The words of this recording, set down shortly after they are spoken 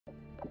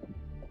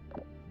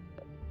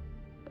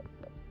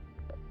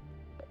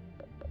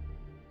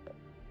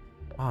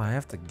Oh, I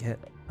have to get...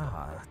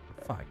 Ah,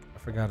 fuck. I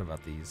forgot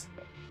about these.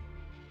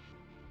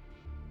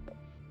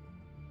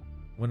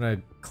 When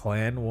a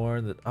clan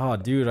war that... Oh,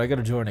 dude, I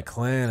gotta join a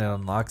clan and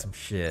unlock some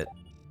shit.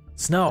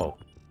 Snow!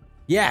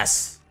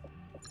 Yes!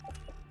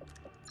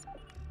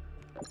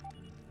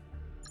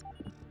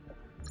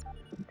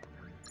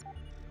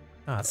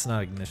 Ah, it's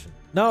not ignition.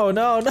 No,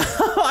 no, no!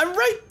 I'm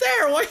right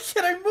there! Why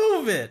can't I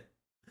move it?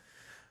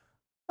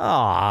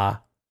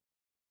 Ah,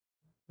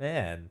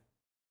 man.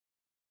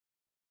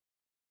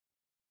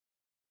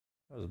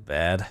 That was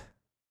bad.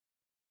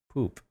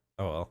 Poop.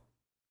 Oh well.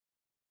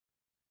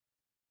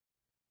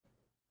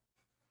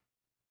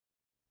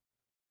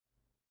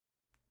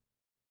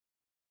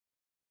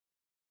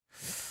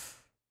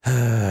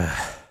 I'm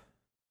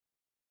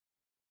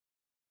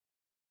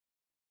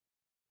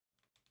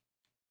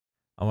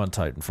on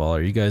Titanfall.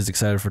 Are you guys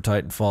excited for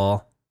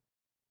Titanfall?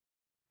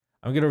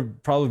 I'm gonna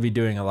probably be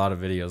doing a lot of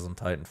videos on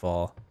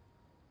Titanfall.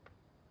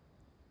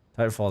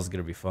 Titanfall is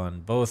gonna be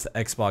fun. Both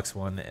Xbox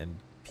One and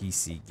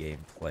PC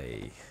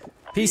gameplay.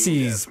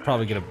 PC's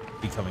probably gonna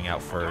be coming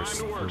out first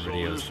for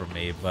videos from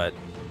me, but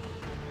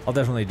I'll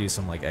definitely do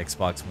some like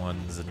Xbox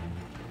Ones and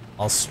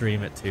I'll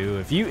stream it too.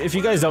 If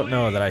you guys don't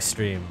know that I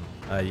stream,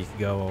 you can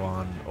go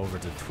on over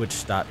to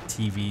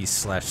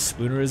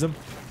twitch.tv/spoonerism.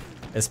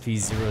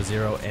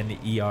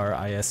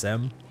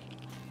 SP00NERISM.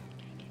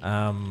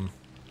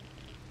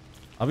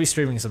 I'll be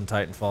streaming some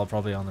Titanfall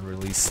probably on the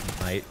release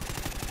night.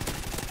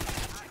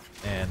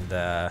 And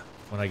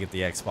when I get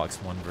the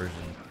Xbox One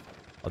version,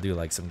 I'll do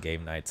like some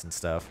game nights and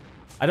stuff.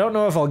 I don't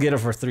know if I'll get it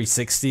for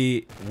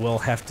 360. We'll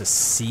have to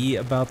see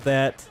about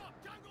that.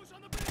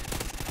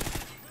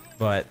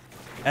 But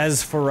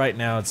as for right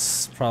now,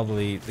 it's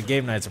probably the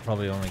game nights are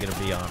probably only going to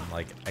be on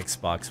like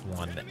Xbox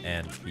One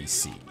and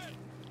PC.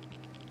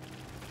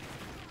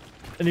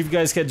 And if you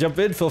guys can't jump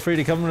in, feel free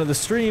to come into the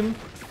stream.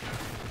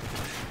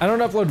 I don't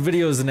upload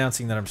videos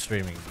announcing that I'm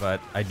streaming, but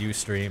I do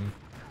stream.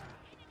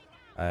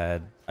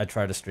 I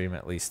try to stream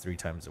at least 3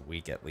 times a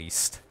week at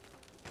least.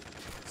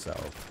 So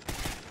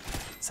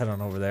let's head on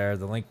over there.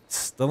 The link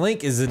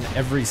is in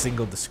every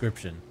single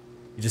description.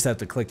 You just have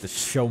to click the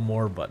show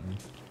more button.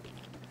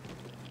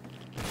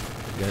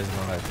 If you guys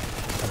want to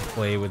come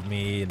play with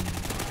me and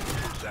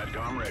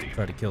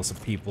try to kill some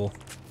people,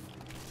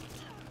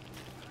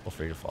 feel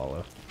free to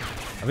follow.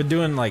 I've been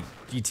doing like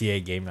GTA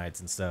game nights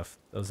and stuff.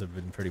 Those have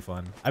been pretty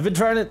fun. I've been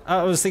trying to,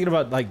 I was thinking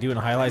about like doing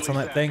highlights on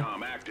that thing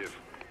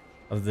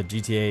of the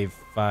GTA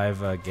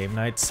 5 game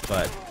nights,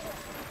 but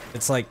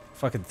it's like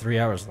fucking 3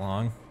 hours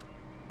long.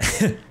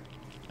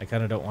 I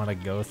kind of don't want to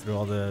go through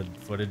all the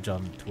footage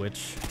on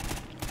Twitch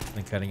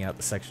and cutting out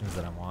the sections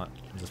that I want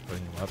and just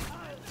putting them up.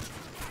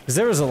 Because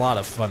there was a lot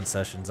of fun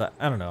sessions. I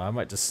don't know, I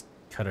might just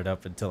cut it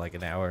up into like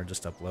an hour and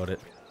just upload it.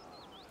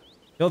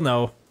 You'll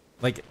know.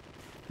 Like,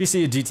 if you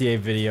see a GTA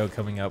video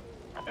coming up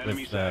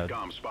with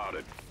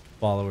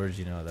followers,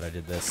 you know that I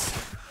did this.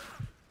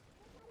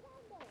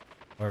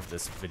 Or if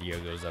this video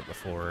goes up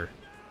before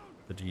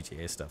the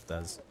GTA stuff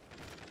does,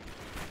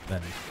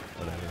 then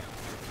whatever.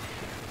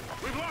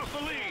 We've lost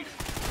the lead.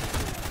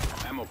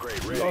 Ammo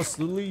crate ready. Lost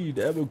the lead,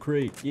 ammo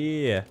crate,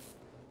 yeah.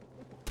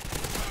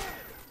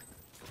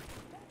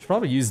 Should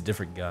probably use a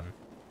different gun.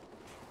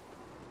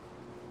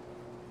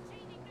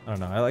 I don't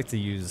know, I like to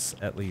use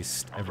at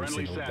least every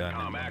single gun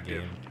in one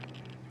game.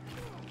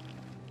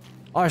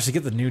 Oh, I should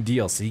get the new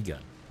DLC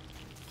gun.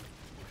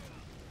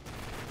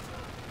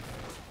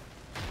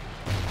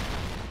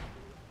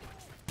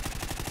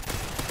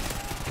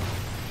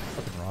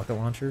 Fucking rocket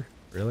launcher?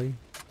 Really?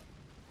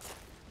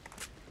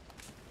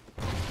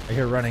 I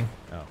hear running.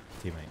 Oh,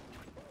 teammate.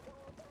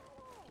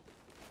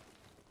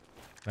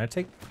 Can I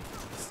take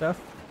stuff?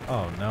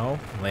 Oh no,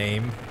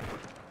 lame.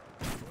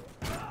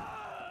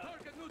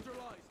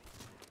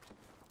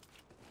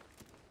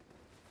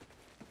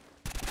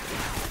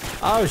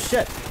 Oh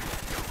shit!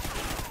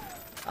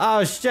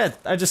 Oh shit,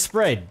 I just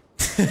sprayed.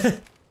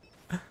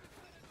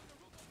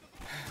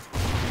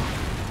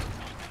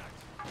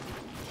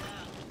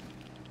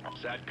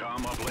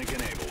 SATCOM uplink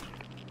enabled.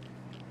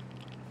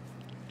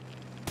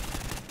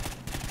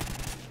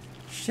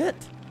 Shit.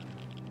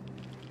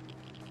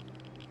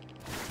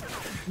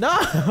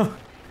 No!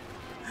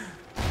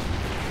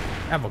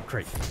 Ammo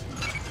crate.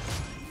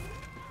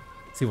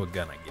 See what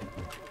gun I get.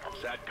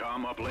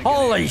 SATCOM uplink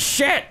Holy enabled.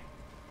 shit!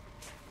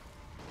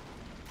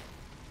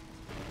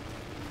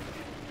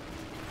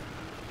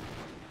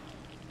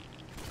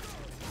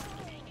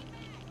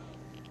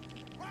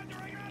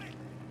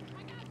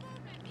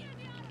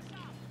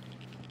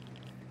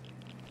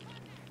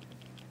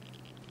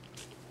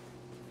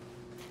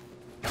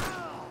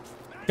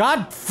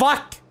 God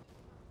fuck!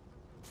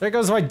 There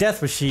goes my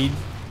death machine.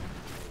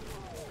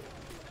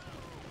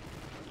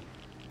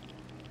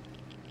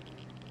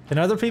 Can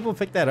other people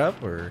pick that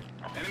up or?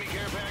 Enemy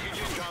care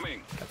package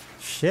incoming.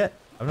 Shit,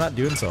 I'm not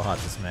doing so hot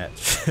this match.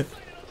 Feels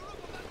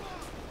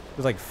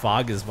like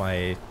fog is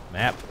my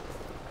map.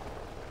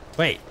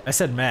 Wait, I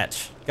said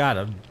match. God,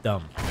 I'm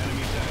dumb.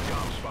 Enemy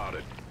SATCOM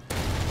spotted.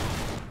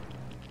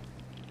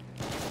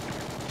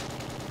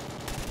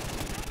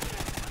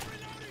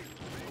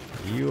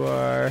 you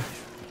are.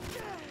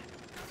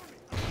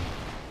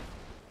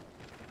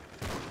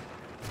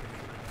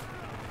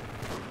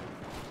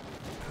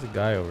 There's a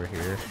guy over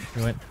here.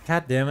 He went,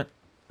 God damn it.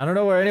 I don't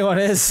know where anyone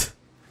is.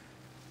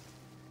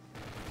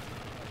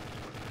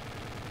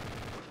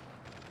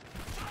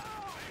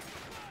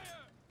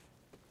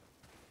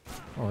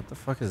 Oh, what the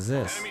fuck is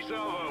this? Enemy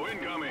salvo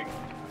incoming.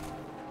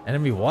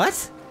 Enemy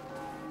what?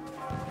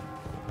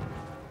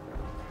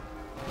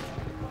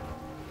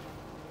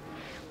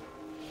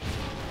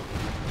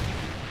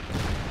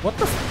 What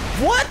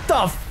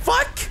the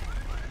fuck?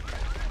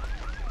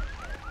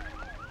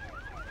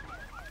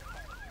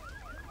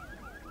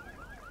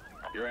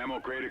 Your ammo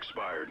crate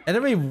expired.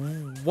 Enemy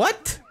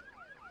what?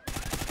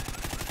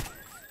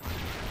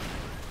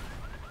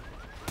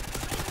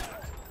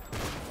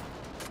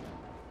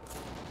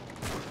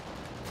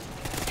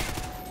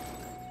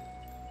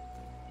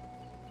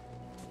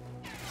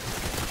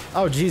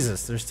 Oh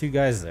Jesus, there's two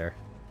guys there.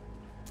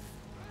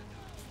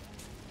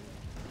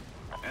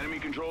 Enemy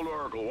controlled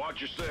Oracle.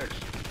 Watch your six.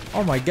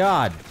 Oh my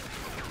god.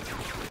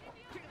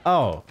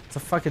 Oh, it's a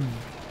fucking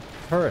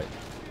turret.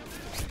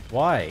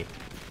 Why?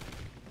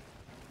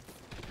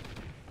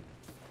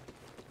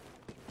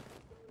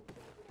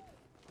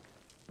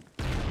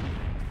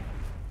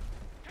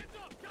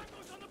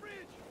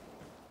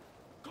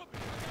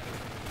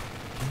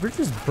 The bridge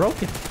is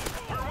broken.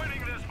 We're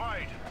winning this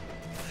fight.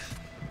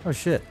 Oh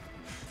shit.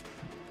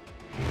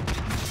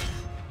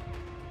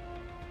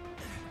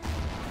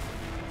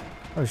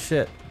 Oh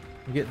shit.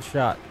 I'm getting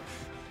shot.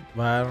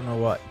 But I don't know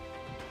what.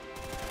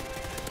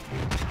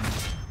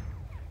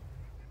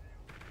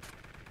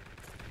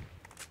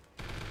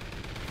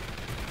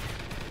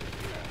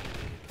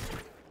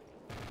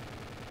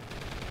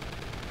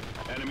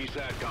 Enemy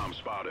SATCOM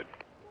spotted.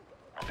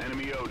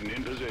 Enemy Odin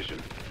in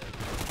position.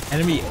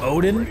 Enemy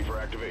Odin? Ready for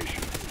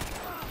activation.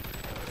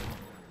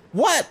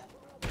 What?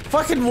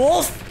 Fucking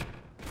wolf?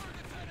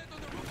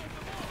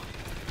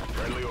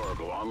 Friendly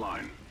Oracle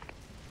online.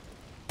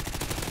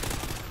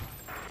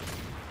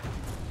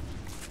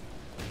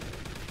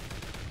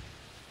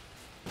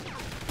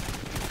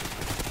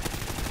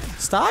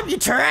 Stop, you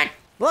turret!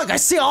 Look, I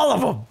see all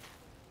of them!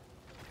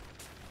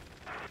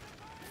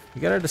 You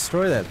gotta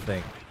destroy that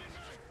thing.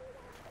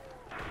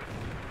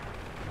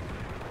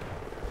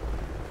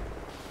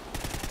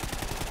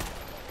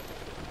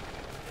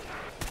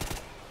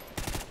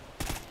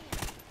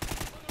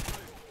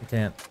 I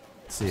can't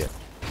see it.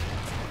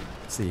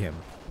 See him.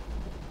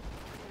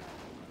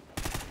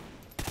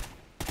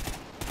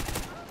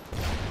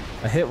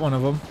 I hit one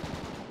of them.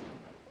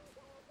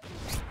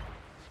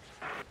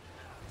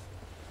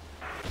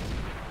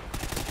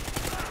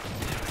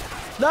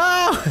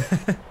 No!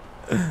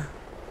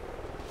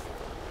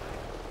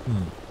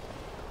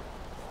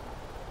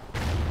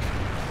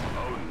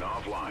 Odin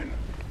offline.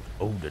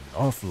 Odin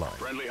offline.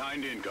 Friendly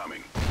Hind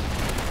incoming.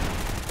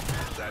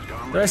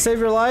 SATCOM Did I save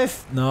your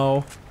life?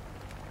 No.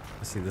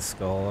 I see the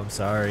skull. I'm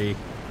sorry.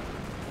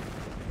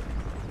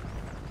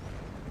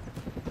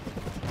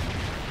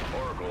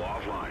 Oracle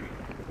offline.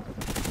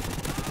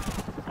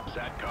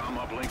 SATCOM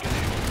uplink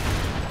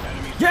enabled.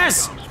 Enemy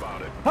Yes! SATCOM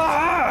spotted.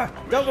 Ah!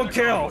 Double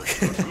Mission kill!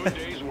 accomplished. Good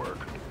day's work.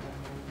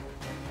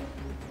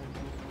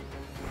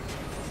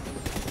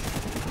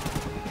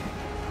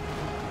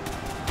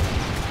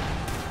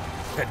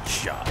 Good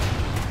shot.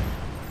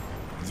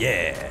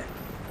 Yeah.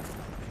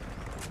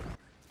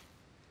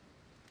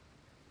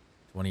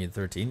 20 and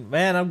 13.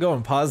 Man, I'm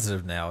going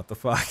positive now. What the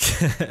fuck?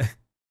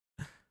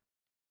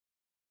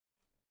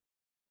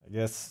 I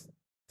guess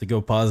to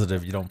go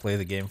positive, you don't play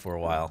the game for a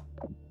while.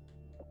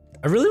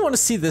 I really want to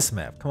see this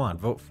map. Come on,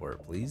 vote for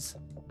it, please.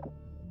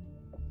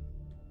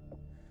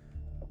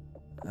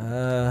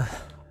 What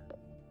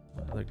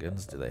other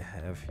guns do they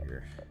have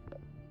here?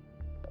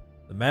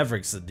 The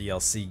Maverick's a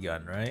DLC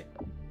gun, right?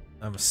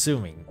 I'm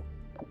assuming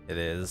it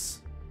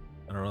is.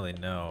 I don't really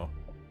know.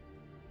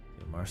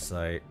 DMR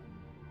sight.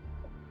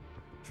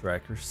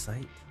 Tracker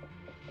sight.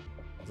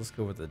 Let's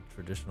go with the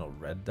traditional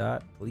red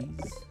dot,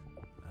 please.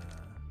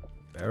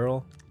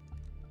 Barrel.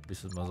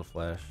 Reduces muzzle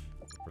flash.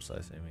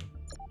 Precise aiming.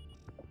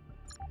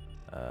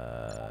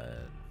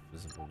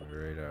 Visible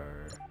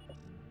radar.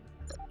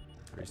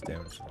 Increased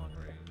damage long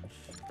range.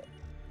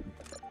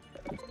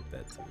 Let's get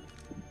that too.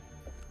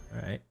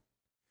 Alright.